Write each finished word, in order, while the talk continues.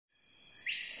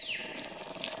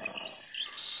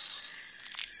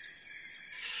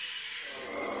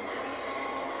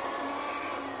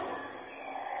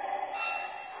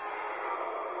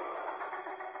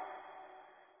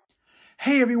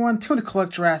Hey everyone, Tim with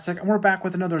Collect Jurassic, and we're back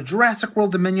with another Jurassic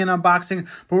World Dominion unboxing,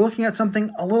 but we're looking at something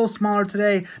a little smaller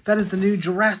today. That is the new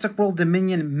Jurassic World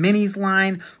Dominion Minis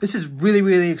line. This is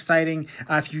really exciting.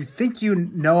 If you think you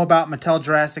know about Mattel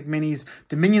Jurassic Minis,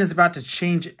 Dominion is about to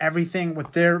change everything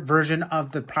with their version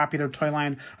of the popular toy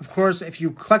line. Of course, if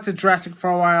you collected Jurassic for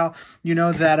a while, you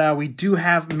know that we do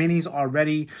have minis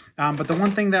already, but the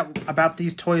one thing that about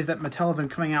these toys that Mattel have been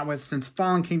coming out with since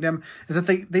Fallen Kingdom is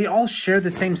that they all share the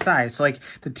same size. So like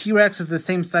the T-Rex is the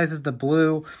same size as the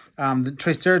Blue. The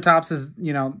Triceratops is,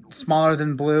 you know, smaller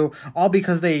than Blue, all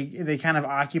because they kind of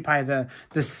occupy the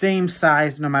same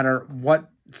size no matter what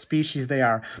species they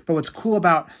are. But what's cool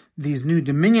about these new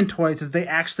Dominion toys is they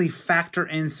actually factor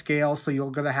in scale. So you're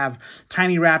going to have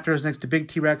tiny raptors next to big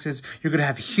T-Rexes. You're going to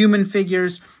have human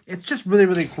figures. It's just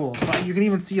really cool. So you can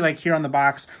even see like here on the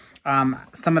box,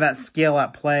 some of that scale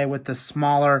at play with the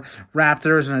smaller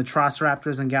raptors and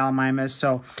Atroci and Gallimimus.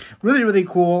 So really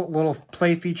cool little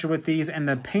play feature with these, and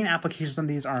the paint applications on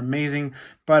these are amazing.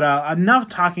 But enough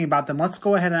talking about them. Let's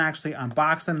go ahead and actually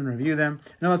unbox them and review them.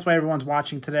 I know that's why everyone's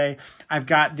watching today. I've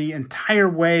got the entire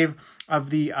wave of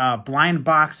the blind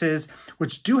boxes,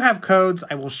 which do have codes.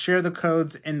 I will share the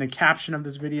codes in the caption of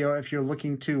this video if you're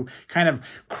looking to kind of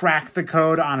crack the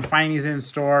code on finding these in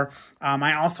store.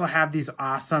 I also have these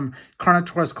awesome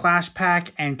Carnotaurus Clash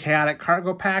Pack and Chaotic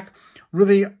Cargo Pack.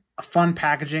 Really fun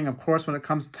packaging. Of course, when it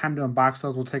comes time to unbox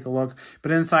those, we'll take a look.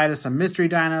 But inside is some mystery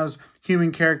dinos,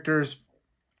 human characters,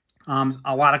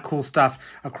 a lot of cool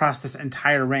stuff across this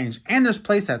entire range. And there's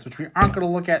playsets, which we aren't going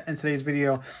to look at in today's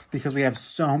video because we have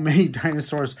so many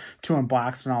dinosaurs to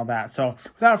unbox and all that. So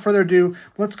without further ado,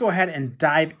 let's go ahead and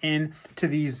dive into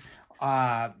these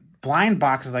blind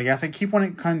boxes, I guess. I keep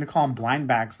wanting to call them blind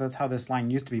bags. That's how this line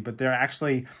used to be, but they're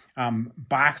actually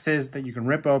boxes that you can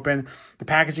rip open. The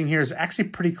packaging here is actually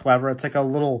pretty clever. It's like a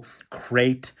little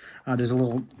crate. There's a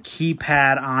little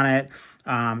keypad on it.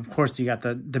 Of course, you got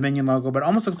the Dominion logo, but it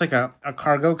almost looks like a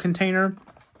cargo container.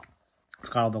 It's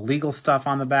got all the legal stuff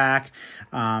on the back,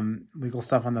 legal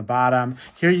stuff on the bottom.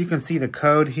 Here you can see the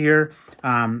code here.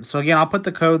 So again, I'll put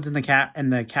the codes in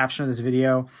the caption of this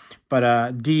video.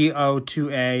 But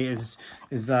D02A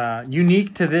is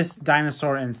unique to this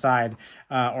dinosaur inside,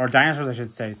 or dinosaurs, I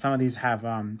should say. Some of these have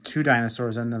 2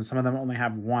 dinosaurs in them. Some of them only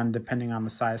have 1, depending on the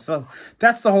size. So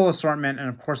that's the whole assortment, and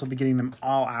of course, we'll be getting them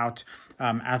all out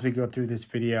as we go through this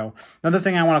video. Another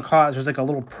thing I want to call out is there's like a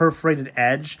little perforated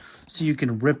edge, so you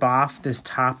can rip off this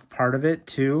top part of it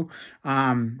too.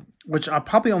 Which I'll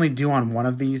probably only do on one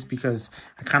of these because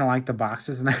I kind of like the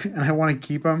boxes and I want to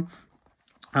keep them.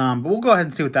 But we'll go ahead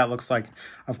and see what that looks like,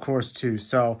 of course, too.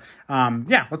 So,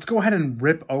 yeah, let's go ahead and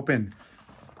rip open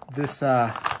this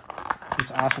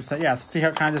this awesome set. Yeah, so see how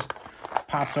it kind of just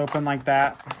pops open like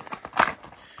that,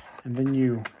 and then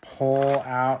you pull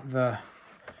out the.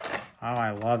 Oh,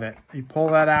 I love it. You pull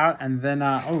that out, and then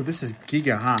oh, this is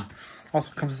Giga, huh?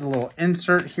 Also comes with a little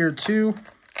insert here too.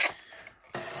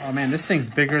 Oh man, this thing's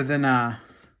bigger than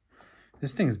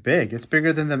this thing's big. It's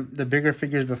bigger than the bigger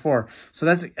figures before. So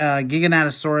that's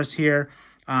Giganotosaurus here.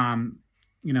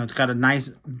 You know, it's got a nice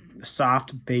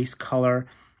soft base color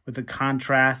with the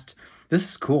contrast. This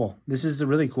is cool. This is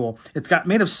really cool. It's got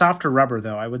made of softer rubber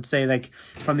though. I would say like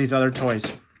from these other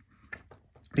toys.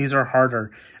 These are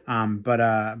harder, but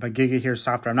Giga here is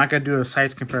softer. I'm not gonna do a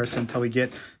size comparison until we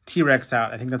get T-Rex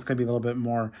out. I think that's gonna be a little bit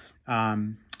more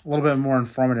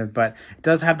informative, but it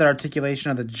does have that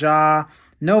articulation of the jaw.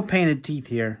 No painted teeth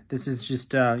here. This is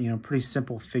just, you know, pretty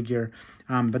simple figure.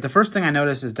 But the first thing I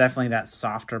noticed is definitely that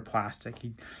softer plastic.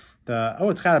 Oh,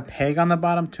 it's got a peg on the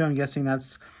bottom too. I'm guessing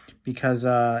that's because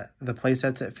the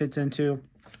playsets it fits into.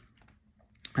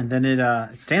 And then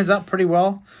it stands up pretty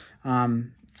well.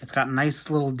 It's got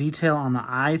nice little detail on the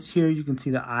eyes here. You can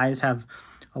see the eyes have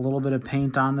a little bit of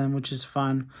paint on them, which is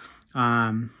fun.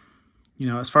 You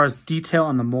know, as far as detail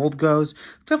on the mold goes,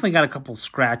 it's definitely got a couple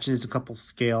scratches, a couple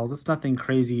scales. It's nothing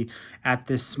crazy at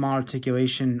this small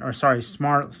articulation, or sorry,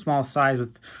 small size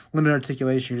with limited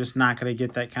articulation. You're just not going to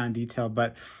get that kind of detail.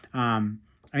 But, I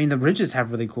mean, the ridges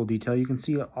have really cool detail. You can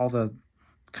see all the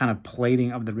kind of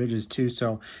plating of the ridges too.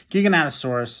 So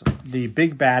Giganotosaurus, the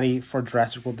big baddie for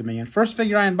Jurassic World Dominion. First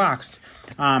figure I unboxed.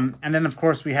 And then of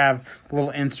course we have the little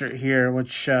insert here,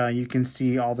 which you can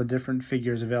see all the different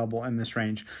figures available in this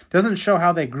range. Doesn't show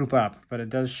how they group up, but it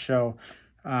does show,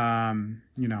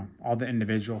 you know, all the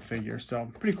individual figures.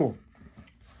 So pretty cool.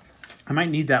 I might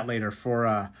need that later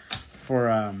for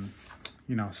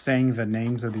you know, saying the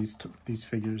names of these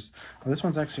figures. Well, this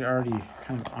one's actually already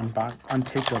kind of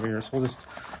untaped over here, so we'll just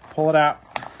pull it out.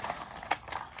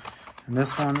 And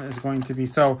this one is going to be,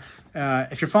 so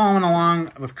if you're following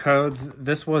along with codes,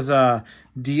 this was a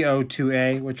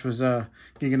D02A, which was a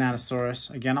Giganotosaurus.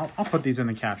 Again, I'll put these in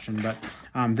the caption, but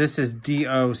this is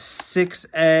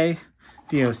D06A,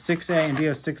 D06A, and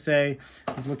D06A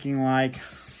is looking like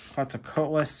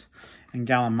Quetzalcoatlus and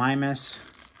Gallimimus.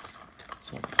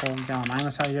 So we'll pull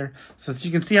Gallimimus out here. So as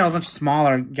you can see how much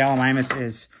smaller Gallimimus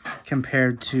is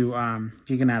compared to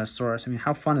Giganotosaurus. I mean,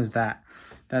 how fun is that?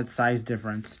 That size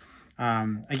difference.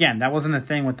 Again, that wasn't a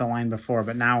thing with the line before,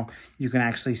 but now you can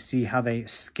actually see how they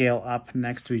scale up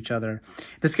next to each other.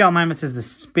 This Gallimimus is the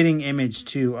spitting image,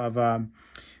 too, of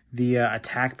the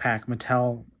Attack Pack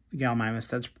Mattel Gallimimus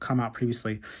that's come out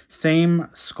previously. Same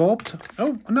sculpt.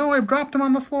 Oh, no, I dropped him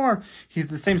on the floor. He's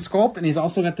the same sculpt, and he's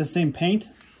also got the same paint,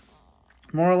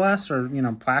 more or less, or, you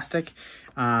know, plastic.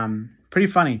 Pretty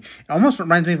funny. It almost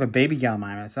reminds me of a baby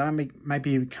Gallimimus. That might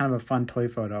be kind of a fun toy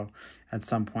photo at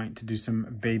some point to do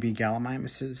some baby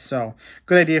Gallimimuses. So,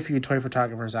 good idea for you toy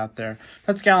photographers out there.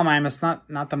 That's Gallimimus,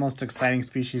 not the most exciting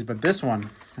species, but this one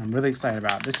I'm really excited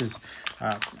about. This is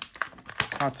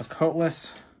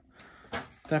Quetzalcoatlus.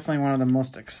 Definitely one of the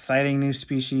most exciting new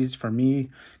species for me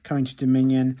coming to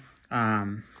Dominion.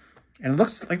 And it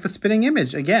looks like the spitting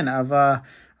image, again, of at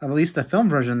least the film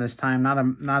version this time, not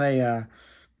a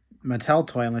Mattel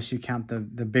toy, unless you count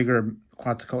the bigger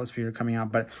Quetzalcoatlus figure coming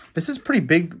out. But this is pretty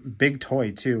big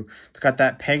toy too. It's got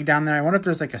that peg down there. I wonder if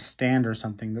there's like a stand or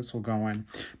something this will go in.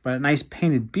 But a nice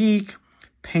painted beak,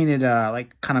 painted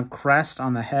like kind of crest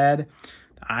on the head.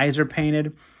 The eyes are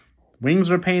painted, wings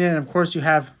are painted, and of course you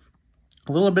have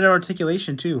a little bit of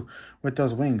articulation too with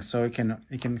those wings, so it can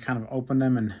kind of open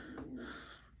them and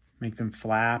make them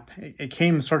flap. It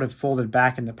came sort of folded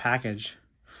back in the package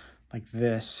like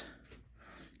this.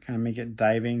 Kind of make it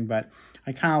diving, but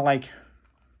I kind of like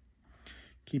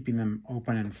keeping them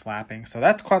open and flapping. So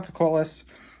that's Quetzalcoatlus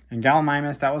and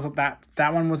Gallimimus.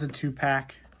 That one was a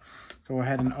 2-pack. Go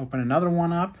ahead and open another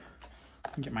one up.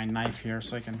 Get my knife here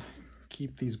so I can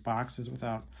keep these boxes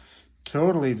without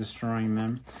totally destroying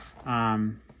them.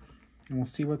 And we'll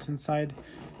see what's inside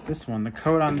this one. The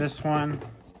code on this one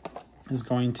is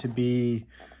going to be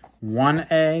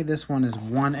 1A. This one is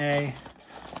 1A.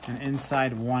 And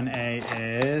inside 1A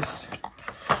is,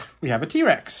 we have a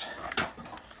T-Rex.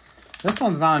 This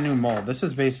one's not a new mold. This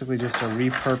is basically just a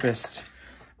repurposed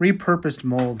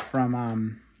mold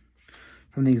from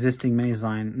the existing minis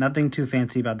line. Nothing too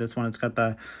fancy about this one. It's got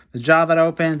the jaw that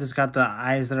opens. It's got the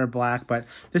eyes that are black, but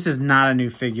this is not a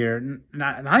new figure.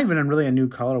 Not even really a new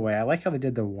colorway. I like how they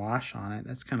did the wash on it.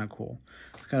 That's kind of cool.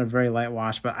 It's got a very light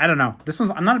wash, but I don't know. This one's,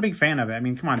 I'm not a big fan of it. I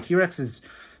mean, come on, T-Rex is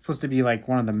supposed to be like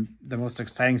one of the most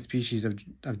exciting species of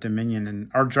Dominion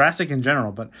or Jurassic in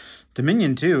general, but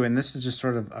Dominion too. And this is just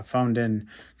sort of a phoned in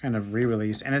kind of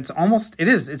re-release, and it's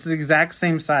the exact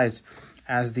same size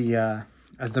as the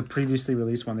previously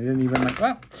released one. They didn't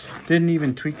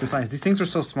even tweak the size. These things are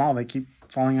so small they keep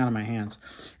falling out of my hands.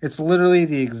 It's literally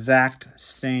the exact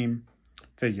same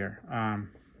figure.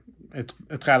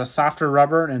 It's got a softer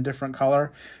rubber and a different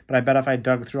color, but I bet if I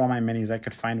dug through all my minis, I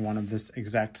could find one of this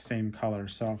exact same color.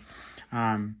 So,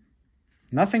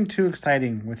 nothing too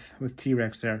exciting with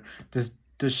T-Rex there. Does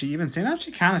she even stand? No,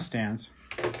 she kind of stands.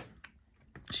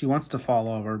 She wants to fall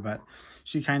over, but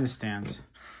she kind of stands.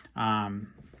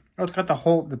 It's got the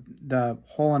hole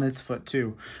in its foot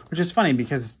too, which is funny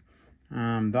because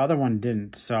the other one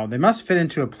didn't. So they must fit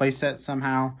into a playset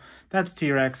somehow. That's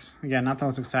T-Rex. Again, not the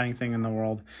most exciting thing in the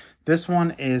world. This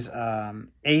one is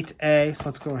 8A. So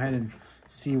let's go ahead and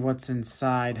see what's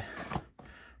inside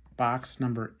box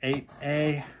number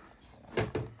 8A.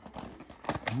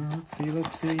 Let's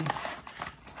see.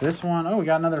 This one, oh, we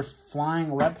got another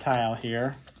flying reptile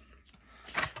here.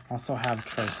 Also have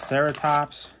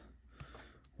Triceratops.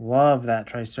 Love that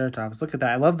Triceratops. Look at that.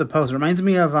 I love the pose. It reminds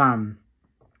me of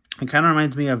it kind of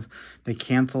reminds me of the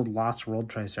canceled Lost World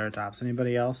Triceratops.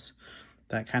 Anybody else?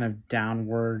 That kind of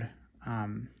downward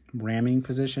ramming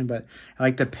position. But I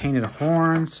like the painted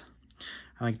horns.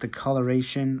 I like the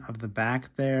coloration of the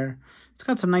back there. It's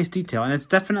got some nice detail, and it's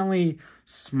definitely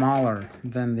smaller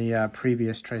than the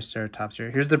previous Triceratops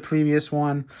here. Here's the previous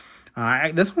one.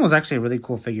 This one was actually a really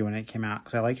cool figure when it came out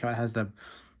because I like how it has the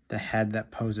head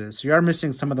that poses. So you are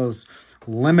missing some of those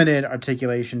limited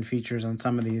articulation features on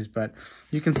some of these, but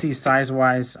you can see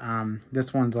size-wise,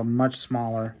 this one's a much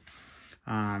smaller.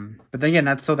 But again,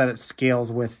 that's so that it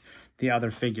scales with the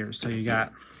other figures. So you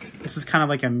got, this is kind of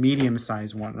like a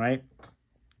medium-sized one, right?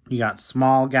 You got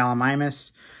small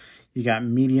Gallimimus, you got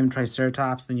medium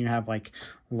Triceratops, then you have like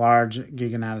large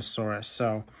Giganotosaurus.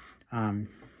 So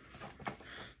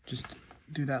just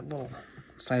do that little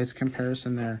size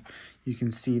comparison there. You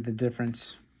can see the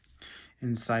difference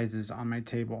in sizes on my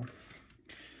table.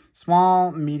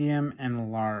 Small, medium,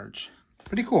 and large.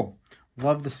 Pretty cool.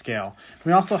 Love the scale.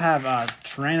 We also have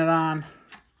Pteranodon,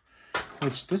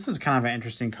 which this is kind of an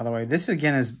interesting colorway. This,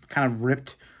 again, is kind of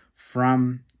ripped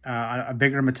from a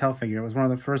bigger Mattel figure. It was one of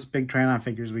the first big Pteranodon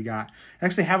figures we got. I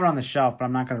actually have it on the shelf, but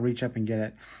I'm not going to reach up and get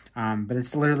it. But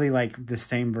it's literally like the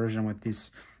same version with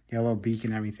this yellow beak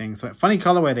and everything. So funny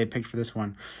colorway they picked for this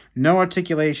one. No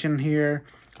articulation here.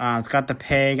 It's got the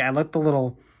peg. I like the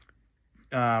little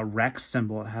Rex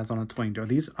symbol it has on its wing. Do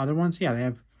these other ones? Yeah, they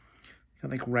have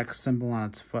got like Rex symbol on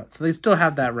its foot. So they still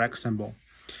have that Rex symbol.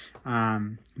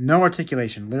 No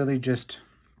articulation. Literally just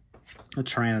a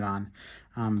Pteranodon.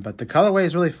 But the colorway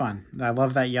is really fun. I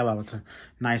love that yellow. It's a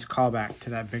nice callback to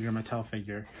that bigger Mattel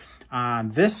figure.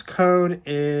 This code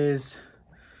is,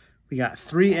 we got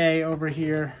 3A over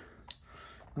here.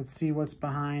 Let's see what's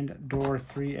behind door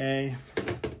 3A.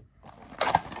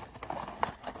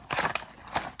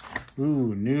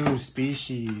 Ooh, new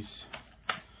species.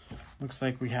 Looks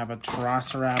like we have a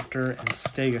Velociraptor and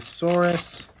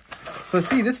Stegosaurus. So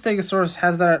see, this Stegosaurus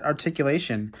has that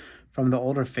articulation from the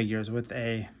older figures with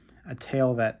a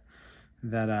tail that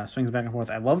swings back and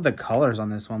forth. I love the colors on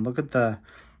this one. Look at the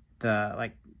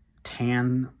like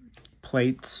tan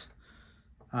plates.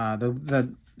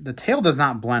 The tail does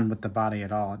not blend with the body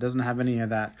at all. It doesn't have any of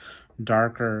that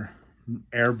darker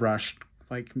airbrushed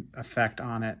like effect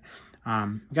on it.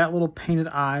 Got little painted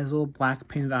eyes, little black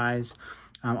painted eyes.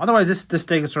 Otherwise, this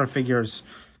Stegosaur figure is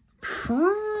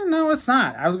no, it's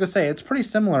not. I was gonna say it's pretty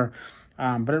similar.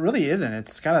 But it really isn't.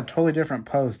 It's got a totally different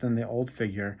pose than the old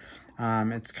figure.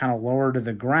 It's kind of lower to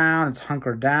the ground. It's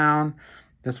hunkered down.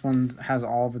 This one has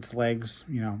all of its legs,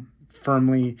 you know,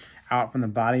 firmly out from the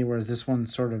body, whereas this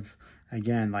one's sort of,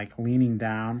 again, like leaning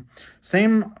down.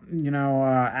 Same, you know,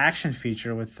 action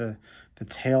feature with the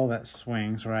tail that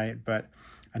swings, right? But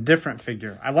a different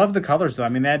figure. I love the colors, though. I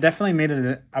mean, they definitely made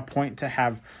it a point to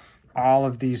have all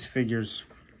of these figures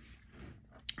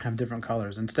have different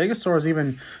colors. And Stegosaur is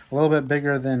even a little bit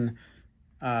bigger than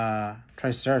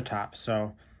Triceratops,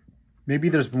 so maybe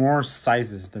there's more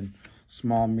sizes than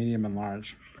small, medium, and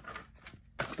large.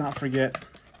 Let's not forget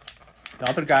the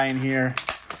other guy in here.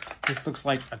 This looks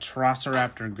like a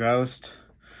Velociraptor ghost.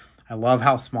 I love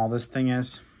how small this thing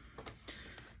is.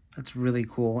 That's really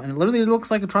cool. And it literally looks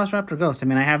like a Velociraptor ghost. I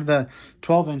mean, I have the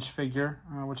 12-inch figure,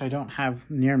 which I don't have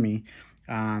near me.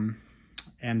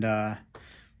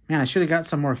 Man, I should have got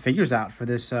some more figures out for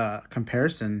this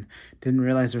comparison. Didn't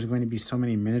realize there's going to be so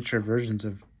many miniature versions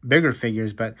of bigger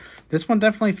figures, but this one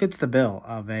definitely fits the bill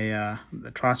of the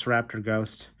Velociraptor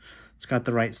ghost. It's got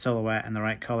the right silhouette and the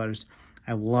right colors.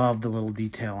 I love the little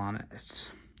detail on it.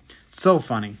 It's so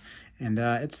funny. And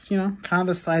it's, you know, kind of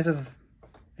the size of,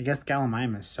 I guess,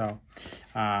 Gallimimus. So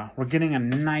we're getting a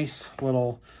nice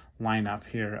little lineup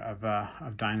here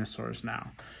of dinosaurs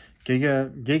now.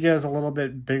 Giga is a little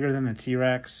bit bigger than the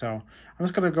T-Rex, so I'm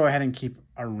just going to go ahead and keep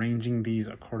arranging these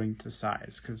according to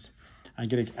size, because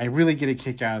I really get a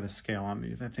kick out of the scale on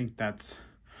these. I think that's,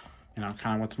 you know,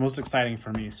 kind of what's most exciting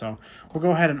for me. So we'll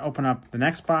go ahead and open up the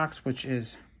next box, which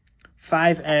is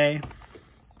 5A.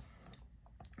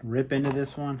 Rip into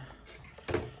this one.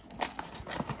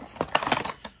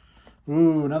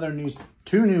 Ooh,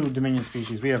 two new Dominion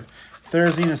species. We have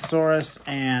Therizinosaurus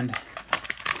and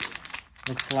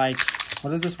looks like,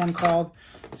 what is this one called?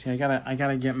 See, I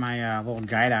gotta get my little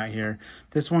guide out here.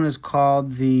 This one is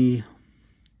called the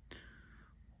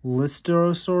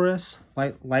Listerosaurus.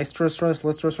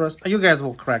 You guys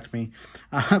will correct me,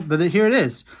 but here it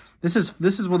is. This is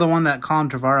the one that Colin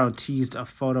Trevorrow teased a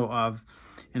photo of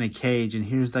in a cage, and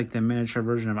here's like the miniature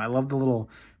version of it. I love the little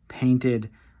painted,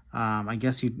 I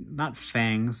guess not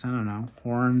fangs, I don't know,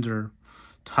 horns or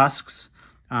tusks.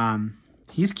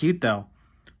 He's cute though.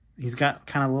 He's got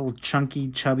kind of a little chunky,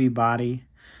 chubby body.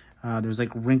 There's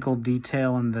like wrinkled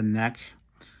detail in the neck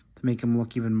to make him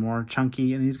look even more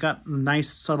chunky. And he's got a nice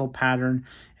subtle pattern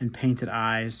and painted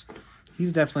eyes.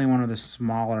 He's definitely one of the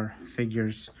smaller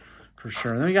figures for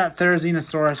sure. Then we got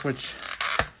Therizinosaurus, which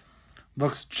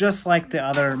looks just like the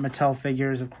other Mattel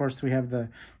figures. Of course, we have the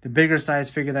bigger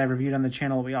size figure that I reviewed on the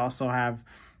channel. We also have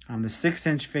the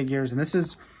 6-inch figures. And this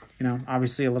is, you know,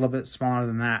 obviously a little bit smaller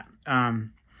than that.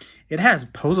 It has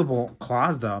posable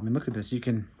claws, though. I mean, look at this.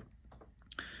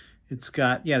 It's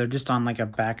got, yeah, they're just on like a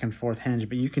back and forth hinge,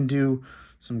 but you can do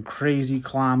some crazy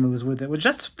claw moves with it, which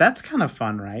that's kind of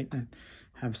fun, right?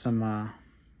 Have some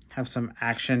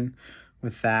action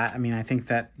with that. I mean, I think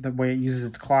that the way it uses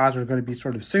its claws are going to be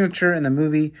sort of signature in the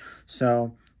movie,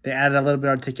 so they added a little bit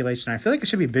of articulation. I feel like it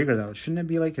should be bigger, though. Shouldn't it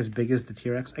be like as big as the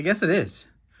T-Rex? I guess it is.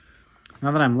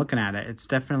 Now that I'm looking at it, it's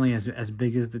definitely as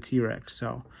big as the T-Rex,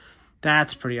 so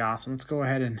That's pretty awesome. Let's go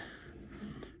ahead and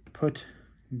put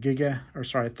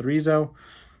Threezo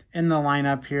in the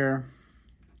lineup here.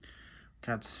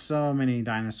 Got so many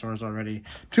dinosaurs already.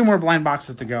 2 more blind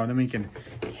boxes to go, and then we can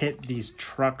hit these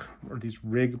truck or these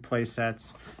rig play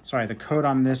sets. Sorry, the code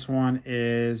on this one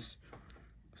is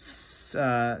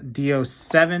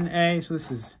D07A. So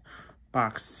this is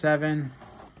box 7.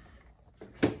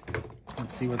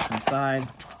 Let's see what's inside.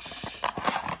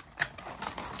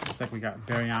 Looks like we got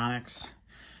Baryonyx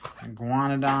and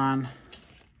Iguanodon.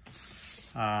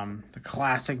 The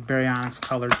classic Baryonyx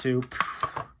color too.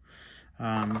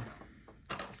 I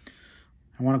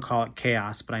want to call it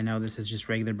Chaos, but I know this is just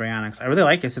regular Baryonyx. I really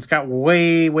like this. It's got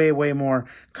way more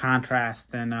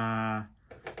contrast than... do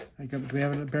we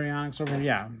have a Baryonyx over here?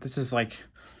 Yeah, this is like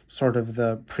sort of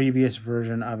the previous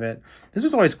version of it. This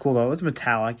was always cool, though. It's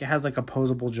metallic. It has like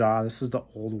opposable jaw. This is the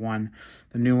old one.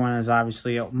 The new one is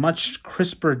obviously much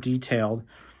crisper detailed. I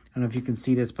don't know if you can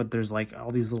see this, but there's like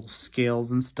all these little scales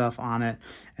and stuff on it.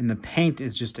 And the paint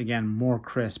is just, again, more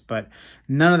crisp, but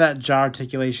none of that jaw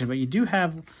articulation. But you do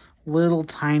have little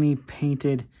tiny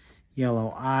painted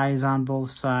yellow eyes on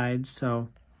both sides. So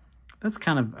that's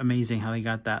kind of amazing how they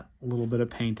got that little bit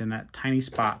of paint in that tiny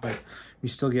spot, but we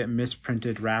still get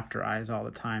misprinted raptor eyes all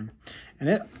the time. And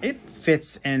it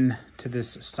fits into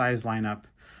this size lineup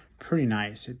pretty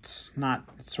nice. It's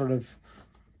sort of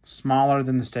smaller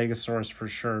than the Stegosaurus for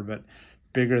sure, but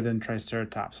bigger than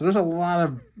Triceratops. So there's a lot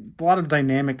of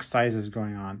dynamic sizes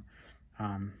going on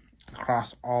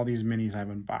across all these minis I've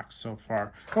unboxed so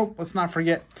far. Oh, let's not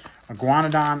forget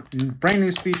Iguanodon. Brand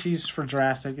new species for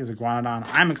Jurassic is Iguanodon.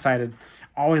 I'm excited.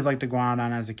 Always liked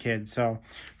Iguanodon as a kid, so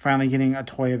finally getting a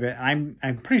toy of it. I'm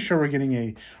pretty sure we're getting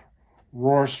a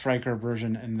Roar Striker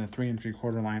version in the 3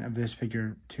 3/4 line of this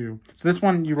figure too. So this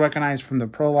one you recognize from the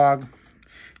prologue.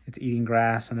 It's eating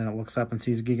grass, and then it looks up and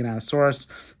sees a Giganotosaurus.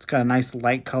 It's got a nice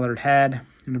light-colored head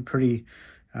and a pretty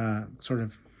sort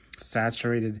of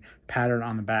saturated pattern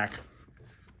on the back.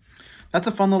 That's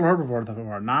a fun little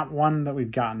herbivore, not one that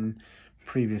we've gotten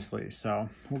previously. So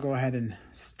we'll go ahead and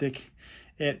stick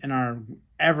it in our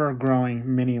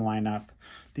ever-growing mini lineup.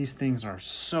 These things are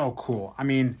so cool. I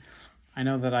mean, I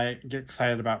know that I get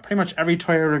excited about pretty much every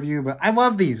toy I review, but I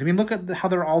love these. I mean, look at how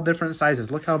they're all different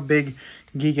sizes. Look how big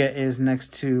Giga is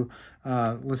next to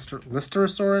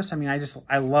Listerosaurus. I mean,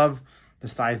 I love the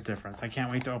size difference. I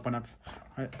can't wait to open up.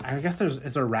 I guess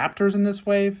is there raptors in this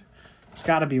wave? There's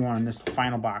got to be one in this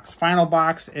final box. Final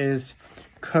box is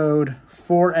code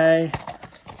 4A.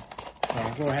 So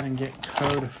I'll go ahead and get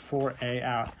code 4A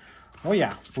out. Oh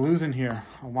yeah, blue's in here,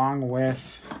 along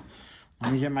with,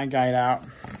 let me get my guide out,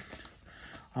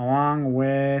 along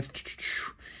with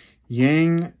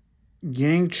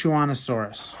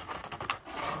Chuanosaurus.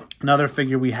 Another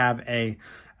figure we have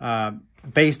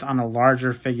based on a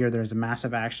larger figure. There's a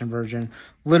massive action version,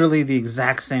 literally the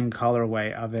exact same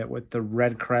colorway of it with the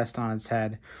red crest on its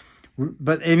head.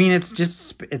 But I mean, it's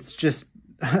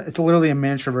literally a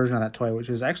miniature version of that toy, which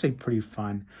is actually pretty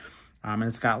fun. And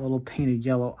it's got little painted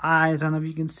yellow eyes. I don't know if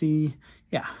you can see.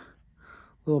 Yeah,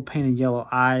 little painted yellow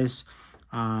eyes.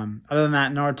 Other than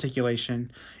that, no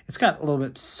articulation. It's got a little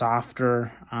bit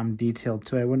softer detailed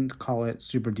too. I wouldn't call it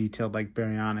super detailed like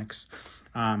Baryonyx.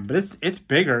 But it's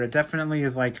bigger. It definitely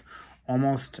is like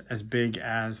almost as big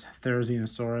as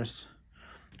Therizinosaurus.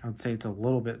 I would say it's a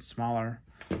little bit smaller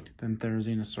than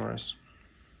Therizinosaurus.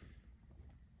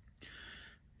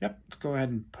 Yep, let's go ahead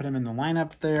and put him in the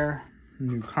lineup there.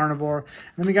 New carnivore. And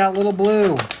then we got Little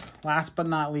Blue. Last but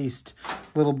not least,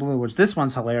 Little Blue, which this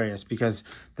one's hilarious because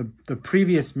the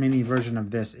previous mini version of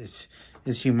this is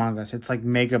humongous. It's like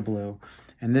Mega Blue.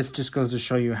 And this just goes to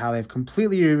show you how they've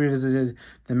completely revisited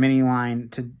the mini line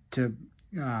to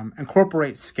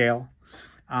incorporate scale.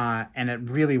 And it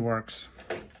really works.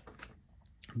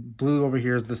 Blue over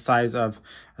here is the size of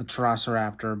a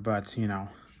Velociraptor, but, you know,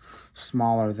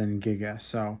 smaller than Giga.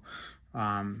 So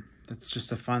it's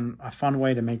just a fun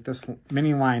way to make this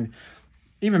mini line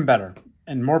even better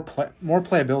and more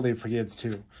playability for kids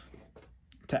too,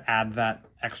 to add that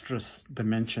extra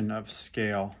dimension of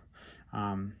scale.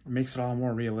 It makes it all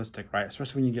more realistic, right?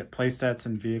 Especially when you get play sets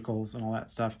and vehicles and all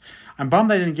that stuff. I'm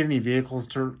bummed I didn't get any vehicles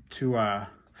to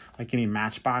like any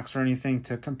Matchbox or anything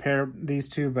to compare these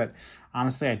two, but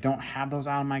honestly, I don't have those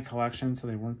out of my collection, so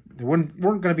they weren't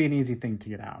going to be an easy thing to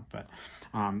get out. But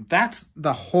that's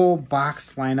the whole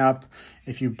box lineup.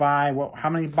 If you buy, how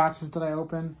many boxes did I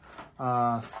open?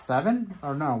 7?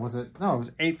 Or no, it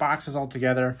was 8 boxes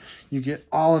altogether. You get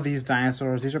all of these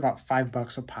dinosaurs. These are about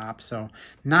 $5 a pop, so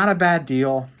not a bad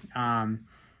deal. I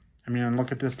mean,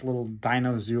 look at this little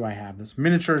dino zoo I have, this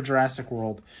miniature Jurassic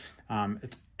World.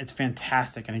 it's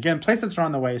fantastic. And again, playsets are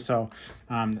on the way, so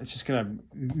it's just going to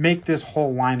make this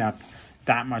whole lineup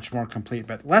that much more complete.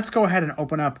 But let's go ahead and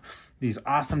open up these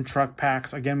awesome truck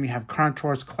packs. Again, we have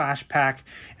Carnotaurus Clash Pack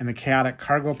and the Chaotic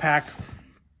Cargo Pack.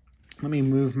 Let me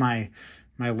move my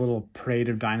little parade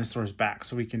of dinosaurs back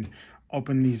so we can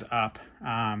open these up.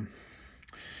 And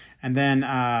then,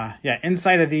 yeah,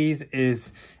 inside of these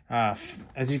is,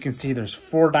 as you can see, there's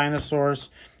 4 dinosaurs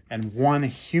and 1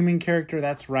 human character.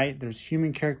 That's right, there's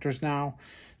human characters now.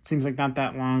 It seems like not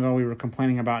that long ago we were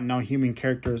complaining about no human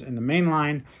characters in the main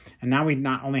line, and now we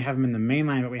not only have them in the main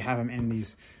line, but we have them in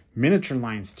these miniature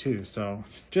lines too. So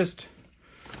just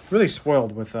really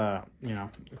spoiled with you know,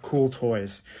 cool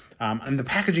toys. And the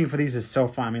packaging for these is so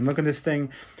fun. I mean, look at this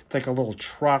thing. It's like a little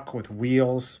truck with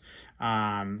wheels.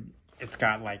 It's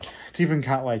got like, it's even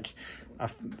got like a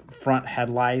front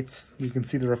headlights. You can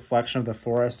see the reflection of the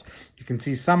forest. You can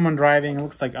see someone driving. It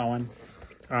looks like Owen.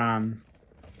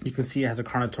 You can see it has a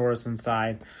Carnotaurus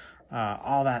inside,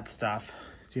 all that stuff.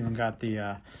 It's even got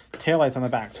the taillights on the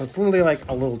back. So it's literally like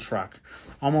a little truck.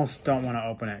 Almost don't want to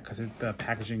open it because the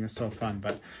packaging is so fun.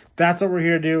 But that's what we're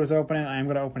here to do, is open it. I'm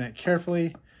going to open it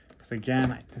carefully because,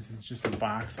 again, this is just a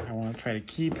box I want to try to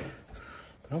keep.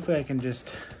 But hopefully I can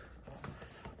just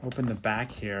open the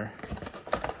back here.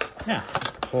 Yeah,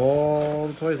 just pull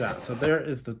the toys out. So there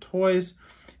is the toys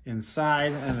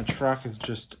inside, and the truck is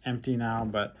just empty now.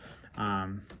 But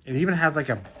it even has like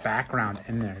a background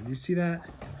in there. Do you see that?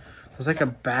 There's like a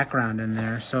background in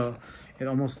there, so it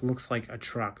almost looks like a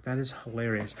truck. That is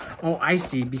hilarious. Oh, I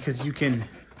see, because you can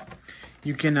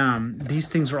these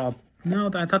things are all, no,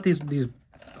 I thought these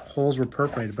holes were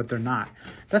perforated, but they're not.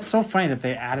 That's so funny that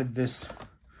they added this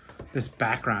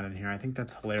background in here. I think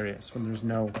that's hilarious when there's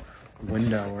no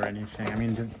window or anything. I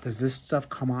mean, does this stuff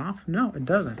come off? No, it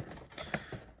doesn't.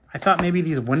 I thought maybe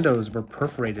these windows were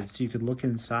perforated so you could look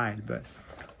inside, but,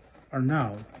 or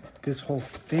no, this whole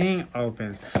thing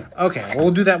opens. Okay, well,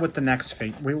 we'll do that with the next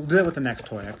we'll do that with the next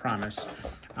toy, I promise.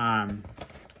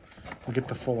 We'll get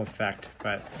the full effect,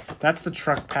 but that's the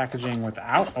truck packaging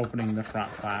without opening the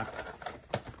front flap.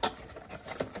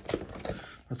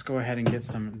 Let's go ahead and get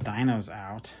some dinos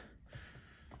out.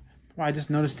 Well, I just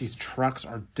noticed these trucks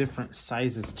are different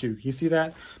sizes too. Can you see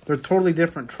that? They're totally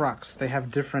different trucks. They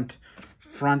have different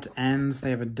front ends.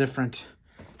 They have a different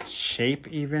shape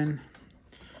even.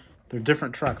 They're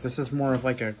different trucks. This is more of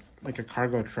like a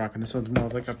cargo truck, and this one's more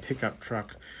of like a pickup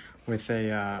truck with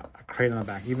a crate on the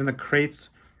back. Even the crates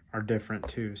are different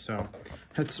too. So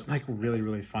it's like really,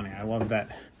 really funny. I love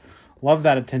that. Love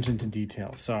that attention to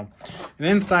detail. So, and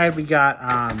inside we got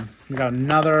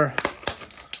another,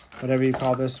 whatever you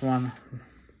call this one.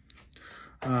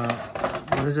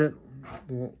 What is it?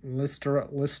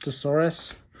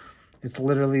 Listosaurus. It's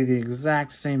literally the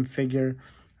exact same figure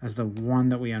as the one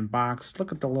that we unboxed.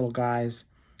 Look at the little guys.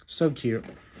 So cute.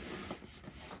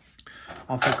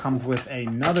 Also comes with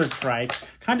another trike.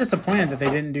 Kind of disappointed that they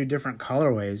didn't do different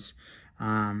colorways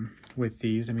with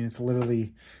these. I mean, it's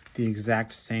literally the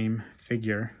exact same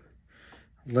figure.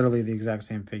 Literally the exact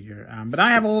same figure. But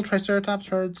I have a little Triceratops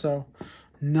herd, so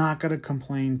not going to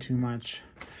complain too much.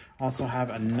 Also have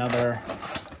another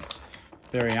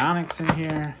Baryonyx in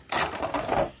here.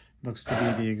 Looks to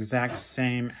be the exact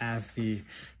same as the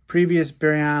previous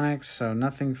Baryonyx, so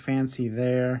nothing fancy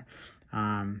there.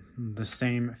 The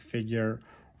same figure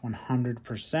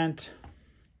 100%.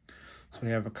 So we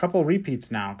have a couple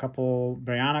repeats now. A couple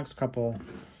Baryonyx, couple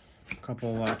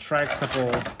Trikes, couple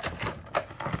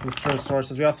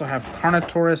Listosaurus. We also have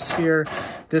Carnotaurus here.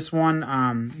 This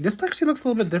one, this actually looks a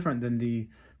little bit different than the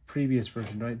previous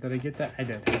version. Did I get that? I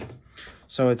did.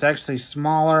 So it's actually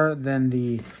smaller than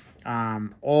the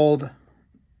old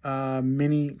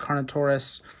mini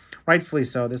Carnotaurus. Rightfully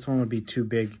so. This one would be too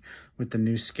big with the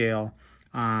new scale.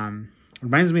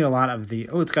 Reminds me a lot of the,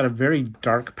 it's got a very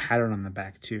dark pattern on the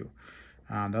back too.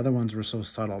 The other ones were so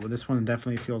subtle, but this one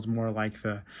definitely feels more like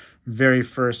the very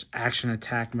first Action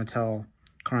Attack Mattel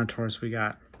Carnotaurus we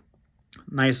got.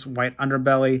 Nice white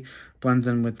underbelly, blends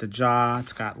in with the jaw.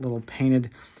 It's got little painted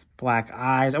black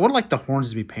eyes. I would like the horns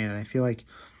to be painted. I feel like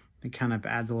it kind of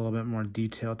adds a little bit more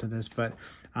detail to this, but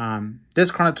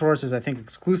this Carnotaurus is, I think,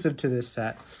 exclusive to this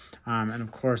set. And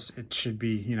of course, it should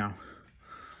be, you know,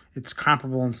 it's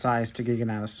comparable in size to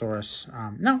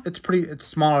Giganotosaurus. No, it's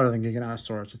smaller than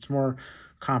Giganotosaurus. It's more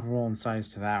comparable in size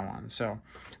to that one. So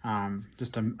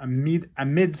just a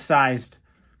mid-sized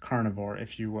carnivore,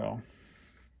 if you will.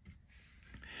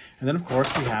 And then, of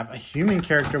course, we have a human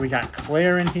character. We got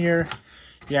Claire in here.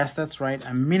 Yes, that's right.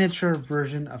 A miniature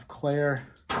version of Claire.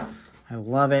 I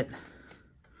love it.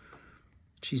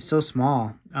 She's so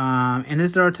small. And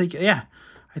is there a take? Yeah,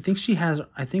 I think she has.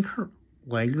 I think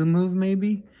legs move,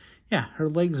 maybe? Yeah, her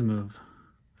legs move.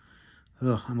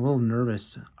 Ugh, I'm a little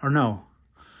nervous. Or no.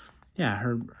 Yeah,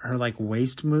 her like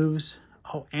waist moves.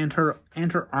 Oh, and her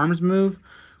arms move.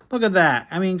 Look at that.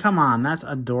 I mean, come on, that's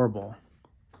adorable.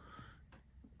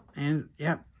 And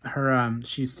yep, her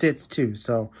she sits too.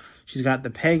 So she's got the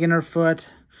peg in her foot.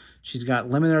 She's got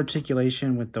limited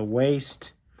articulation with the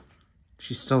waist.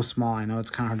 She's so small, I know it's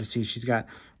kind of hard to see. She's got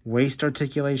waist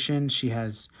articulation. She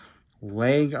has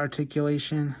leg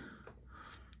articulation.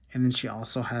 And then she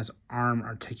also has arm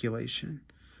articulation.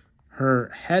 Her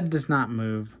head does not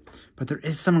move, but there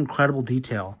is some incredible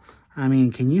detail. I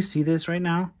mean, can you see this right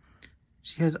now?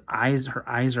 She has eyes. Her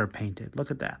eyes are painted.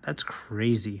 Look at that. That's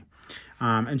crazy.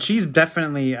 And she's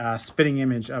definitely a spitting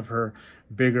image of her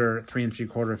bigger 3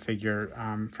 3/4 figure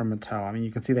from Mattel. I mean,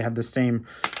 you can see they have the same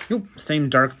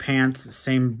dark pants,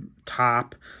 same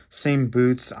top, same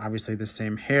boots, obviously the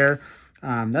same hair.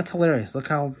 That's hilarious. Look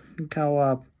how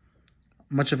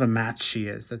much of a match she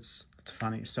is. That's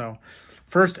funny. So,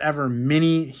 first ever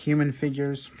mini human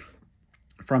figures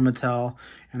from Mattel,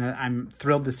 and I'm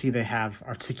thrilled to see they have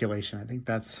articulation. I think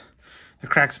that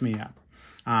cracks me up.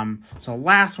 So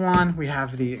last one, we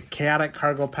have the Chaotic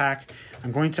Cargo Pack.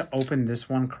 I'm going to open this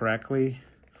one correctly,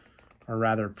 or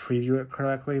rather preview it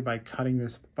correctly by cutting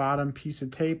this bottom piece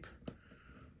of tape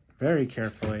very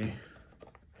carefully.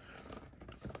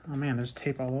 Oh man, there's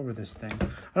tape all over this thing.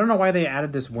 I don't know why they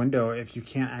added this window if you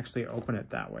can't actually open it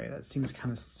that way. That seems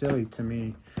kind of silly to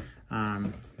me.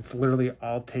 It's literally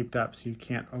all taped up, so you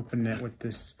can't open it with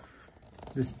this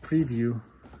preview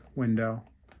window.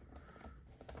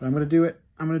 But I'm gonna do it.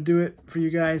 I'm gonna do it for you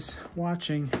guys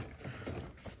watching.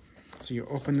 So you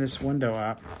open this window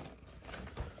up.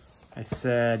 I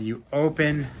said you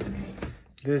open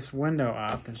this window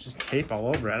up. There's just tape all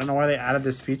over it. I don't know why they added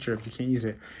this feature if you can't use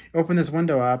it. You open this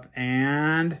window up,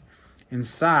 and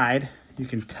inside you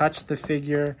can touch the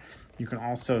figure. You can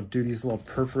also do these little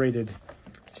perforated.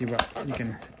 See what you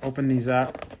can open these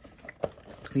up.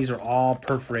 These are all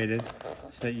perforated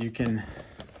so that you can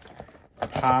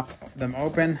pop them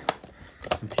open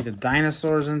and see the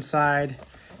dinosaurs inside.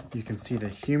 You can see the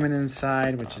human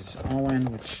inside, which is Owen,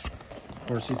 which of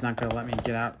course he's not going to let me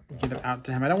get it out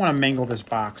to him. I don't want to mangle this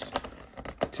box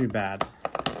too bad.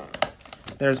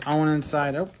 There's Owen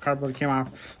inside. Oh, cardboard came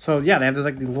off. So yeah, they have these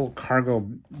little cargo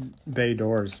bay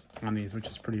doors on these, which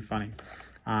is pretty funny.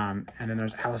 And then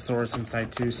there's Allosaurus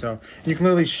inside too. So you can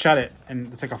literally shut it,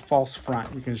 and it's like a false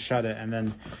front. You can shut it, and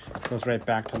then it goes right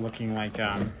back to looking like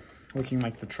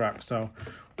the truck. So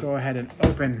go ahead and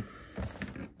open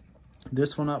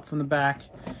this one up from the back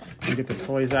and get the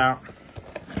toys out.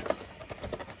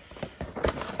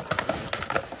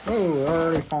 Oh, they're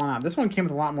already falling out. This one came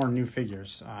with a lot more new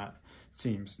figures, it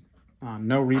seems.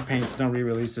 No repaints, no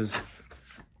re-releases.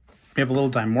 We have a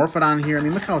little Dimorphodon here. I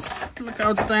mean, look how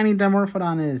tiny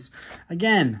Dimorphodon is.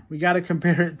 Again, we got to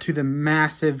compare it to the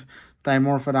massive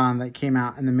Dimorphodon that came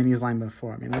out in the minis line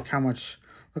before. I mean, look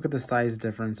at the size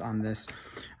difference on this.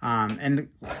 And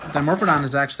Dimorphodon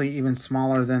is actually even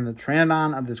smaller than the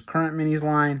Pteranodon of this current minis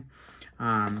line.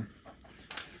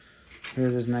 Here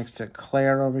it is next to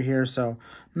Claire over here. So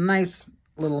nice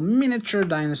little miniature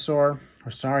dinosaur,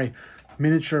 or sorry,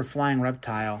 miniature flying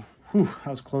reptile. Whew, that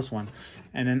was a close one.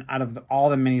 And then out of all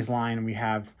the minis line, we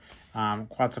have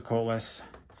Quetzalcoatlus,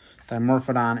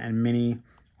 Dimorphodon, and Mini,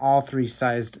 all three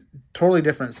totally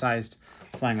different sized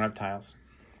flying reptiles.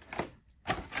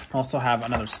 Also have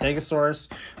another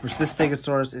Stegosaurus, which this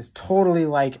Stegosaurus is totally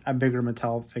like a bigger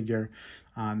Mattel figure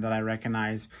that I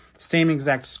recognize. Same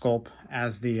exact sculpt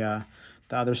as the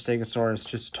other Stegosaurus,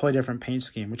 just totally different paint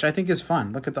scheme, which I think is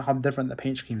fun. Look at how different the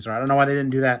paint schemes are. I don't know why they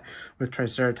didn't do that with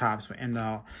Triceratops and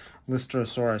the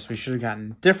Lystrosaurus. We should have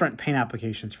gotten different paint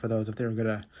applications for those if they were going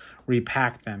to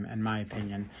repack them, in my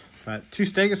opinion. But 2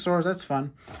 Stegosaurs, that's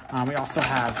fun. We also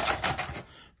have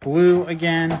Blue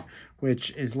again,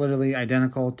 which is literally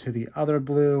identical to the other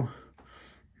Blue.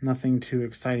 Nothing too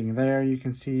exciting there, you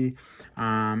can see.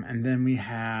 And then we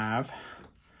have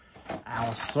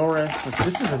Allosaurus.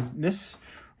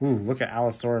 Ooh, look at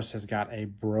Allosaurus has got a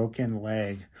broken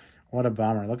leg. What a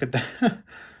bummer. Look at that.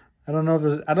 I don't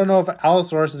know if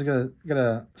Allosaurus is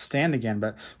gonna stand again,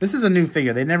 but this is a new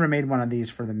figure. They never made one of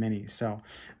these for the minis, so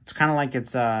it's kind of like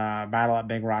its Battle at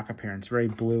Big Rock appearance. Very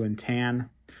blue and tan.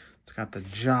 It's got the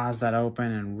jaws that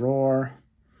open and roar.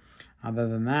 Other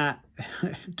than that,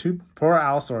 poor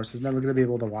Allosaurus is never going to be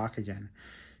able to walk again.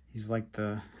 He's like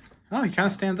oh, he kind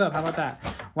of stands up. How about that?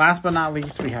 Last but not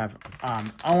least, we have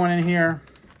Owen in here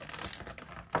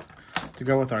to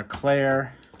go with our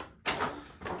Claire.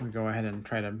 We go ahead and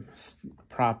try to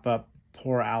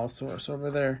poor Allosaurus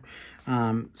over there.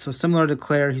 So similar to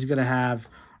Claire, he's going to have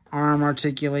arm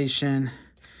articulation.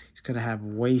 He's going to have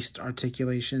waist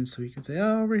articulation. So you can say,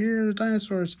 oh, over here, the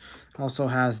dinosaurs. Also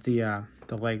has the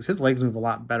legs. His legs move a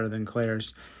lot better than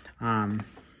Claire's.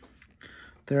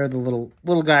 There are the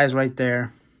little guys right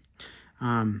there.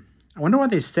 I wonder why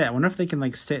they sit. I wonder if they can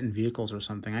like sit in vehicles or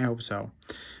something. I hope so.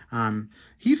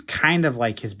 He's kind of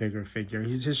like his bigger figure.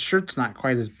 His shirt's not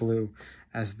quite as blue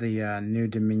as the new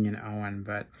Dominion Owen,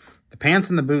 but the pants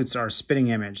and the boots are a spitting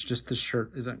image. Just the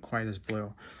shirt isn't quite as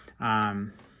blue.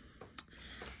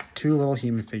 Two little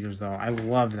human figures though. I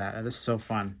love that. That is so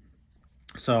fun.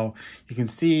 So you can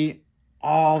see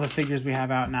all the figures we have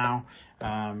out now.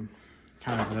 Kind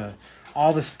of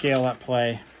all the scale at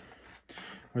play.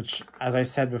 Which, as I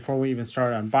said before we even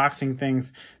started unboxing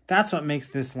things, that's what makes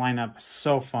this lineup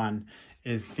so fun,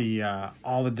 is the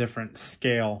all the different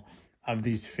scale of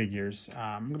these figures.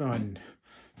 I'm going to go ahead and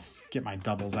get my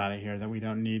doubles out of here that we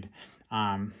don't need,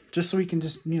 just so we can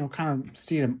just, kind of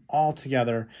see them all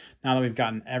together now that we've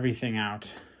gotten everything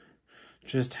out,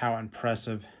 just how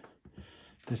impressive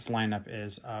this lineup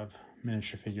is of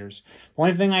miniature figures. The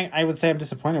only thing I would say I'm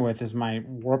disappointed with is my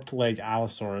warped leg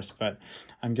Allosaurus, but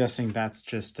I'm guessing that's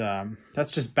just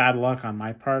bad luck on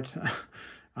my part.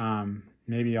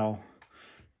 Maybe I'll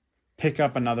pick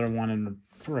up another one and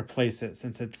replace it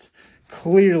since it's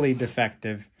clearly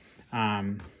defective.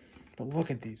 But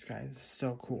look at these guys, it's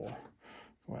so cool.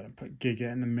 Go ahead and put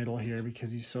Giga in the middle here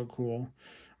because he's so cool.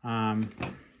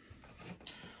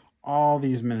 All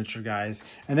these miniature guys.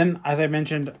 And then, as I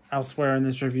mentioned elsewhere in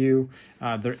this review,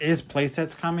 there is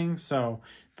playsets coming. So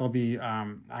there'll be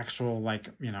actual,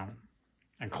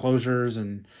 enclosures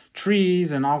and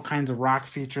trees and all kinds of rock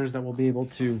features that we'll be able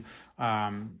to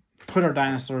put our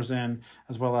dinosaurs in,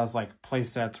 as well as,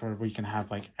 playsets where we can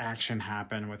have, action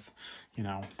happen with,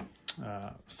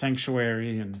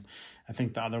 Sanctuary. And I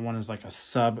think the other one is, a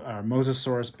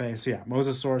Mosasaurus base. So, yeah,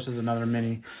 Mosasaurus is another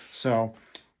mini. So,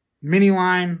 mini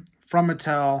line from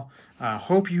Mattel.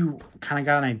 Hope you kind of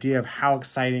got an idea of how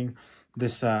exciting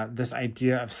this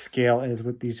idea of scale is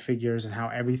with these figures and how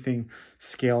everything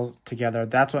scales together.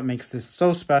 That's what makes this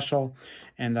so special.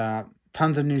 And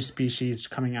tons of new species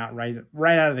coming out right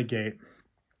out of the gate.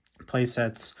 Play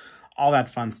sets, all that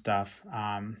fun stuff,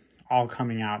 all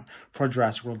coming out for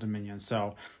Jurassic World Dominion.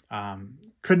 So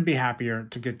couldn't be happier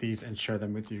to get these and share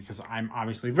them with you because I'm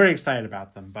obviously very excited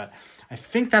about them. But I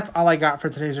think that's all I got for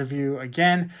today's review.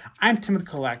 Again, I'm Tim with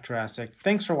Collect Jurassic.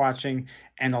 Thanks for watching,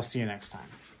 and I'll see you next time.